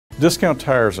Discount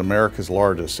Tire is America's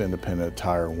largest independent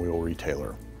tire and wheel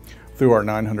retailer. Through our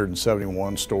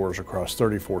 971 stores across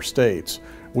 34 states,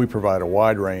 we provide a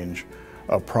wide range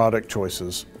of product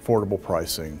choices, affordable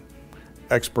pricing,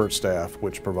 expert staff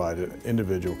which provide an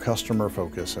individual customer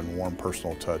focus and warm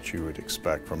personal touch you would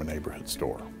expect from a neighborhood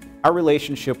store. Our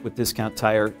relationship with Discount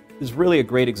Tire is really a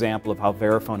great example of how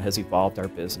Verifone has evolved our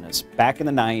business. Back in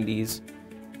the 90s,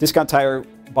 Discount Tire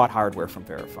bought hardware from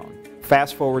Verifone.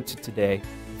 Fast forward to today,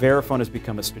 Verifone has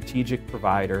become a strategic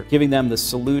provider, giving them the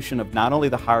solution of not only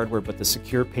the hardware but the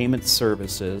secure payment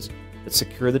services that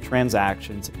secure the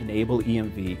transactions, enable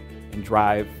EMV, and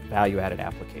drive value-added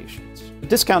applications.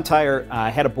 Discount Tire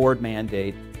had a board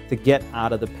mandate to get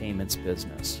out of the payments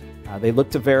business. They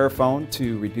looked to Verifone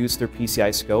to reduce their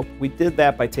PCI scope. We did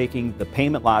that by taking the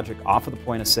payment logic off of the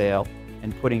point of sale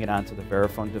and putting it onto the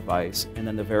Verifone device, and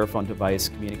then the Verifone device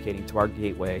communicating to our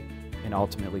gateway and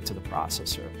ultimately to the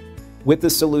processor. With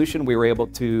this solution, we were able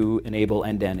to enable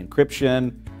end-to-end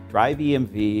encryption, drive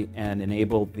EMV, and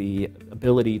enable the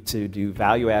ability to do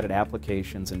value-added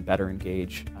applications and better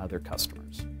engage their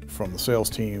customers. From the sales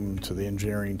team to the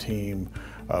engineering team,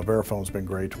 Verifone's been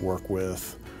great to work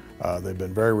with. They've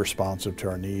been very responsive to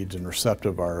our needs and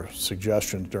receptive to our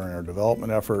suggestions during our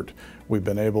development effort. We've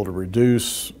been able to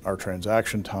reduce our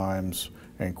transaction times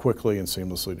and quickly and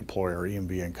seamlessly deploy our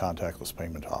EMV and contactless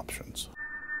payment options.